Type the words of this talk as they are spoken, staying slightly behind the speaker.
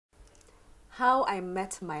How I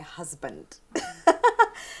Met My Husband.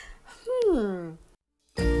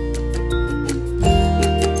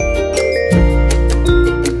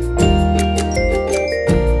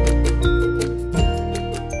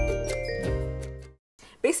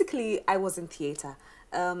 Basically, I was in theatre.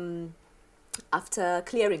 After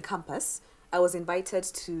clearing campus, I was invited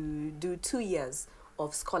to do 2 years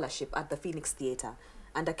of scholarship at the Phoenix Theatre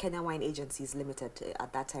under Kenya Wine Agencies Limited.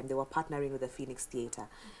 At that time, they were partnering with the Phoenix Theatre.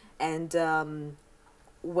 And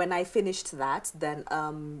when I finished that, then,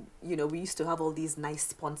 you know, we used to have all these nice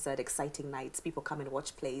sponsored, exciting nights. People come and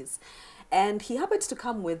watch plays. And he happened to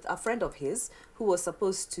come with a friend of his who was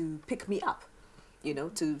supposed to pick me up, you know,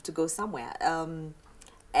 to go somewhere.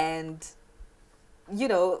 And, you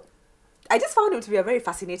know, I just found him to be a very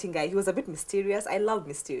fascinating guy. He was a bit mysterious. I love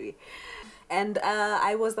mystery. And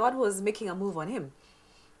I was the one who was making a move on him.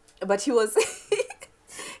 But he was,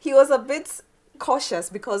 he was a bit cautious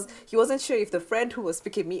because he wasn't sure if the friend who was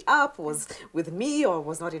picking me up was with me or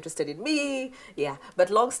was not interested in me. Yeah, but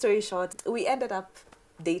long story short, we ended up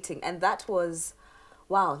dating. And that was,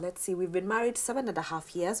 wow, let's see, we've been married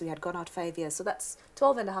 7.5 years. We had gone out 5 years. So that's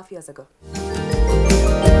 12.5 years ago.